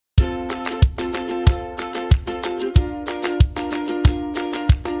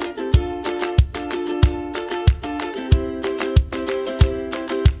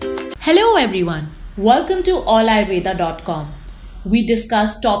Hello everyone, welcome to allayurveda.com. We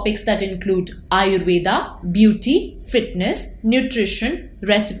discuss topics that include Ayurveda, beauty, fitness, nutrition,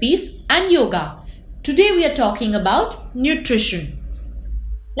 recipes and yoga. Today we are talking about nutrition.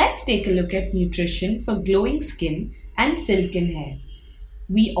 Let's take a look at nutrition for glowing skin and silken hair.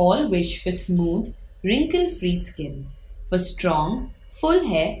 We all wish for smooth, wrinkle-free skin, for strong, full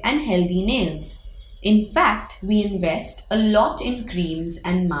hair and healthy nails. In fact, we invest a lot in creams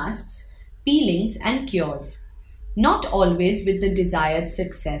and masks, peelings and cures, not always with the desired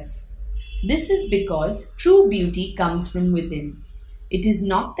success. This is because true beauty comes from within. It is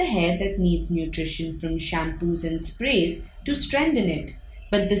not the hair that needs nutrition from shampoos and sprays to strengthen it,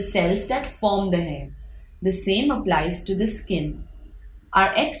 but the cells that form the hair. The same applies to the skin.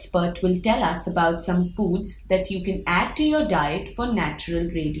 Our expert will tell us about some foods that you can add to your diet for natural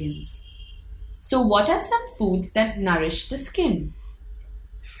radiance. So what are some foods that nourish the skin?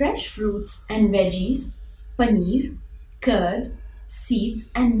 Fresh fruits and veggies, paneer, curd,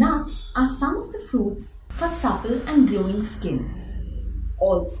 seeds and nuts are some of the foods for supple and glowing skin.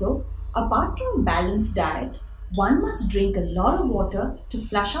 Also, apart from balanced diet, one must drink a lot of water to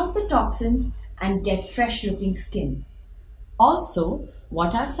flush out the toxins and get fresh looking skin. Also,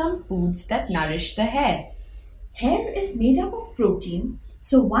 what are some foods that nourish the hair? Hair is made up of protein,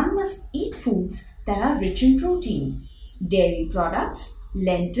 so one must eat foods that are rich in protein. Dairy products,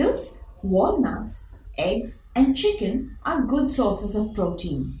 lentils, walnuts, eggs and chicken are good sources of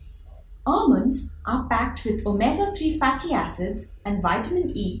protein. Almonds are packed with omega-3 fatty acids and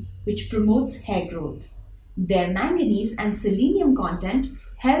vitamin E, which promotes hair growth. Their manganese and selenium content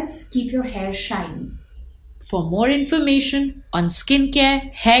helps keep your hair shiny. For more information on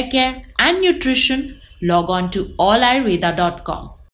skincare, hair care and nutrition, log on to allayurveda.com.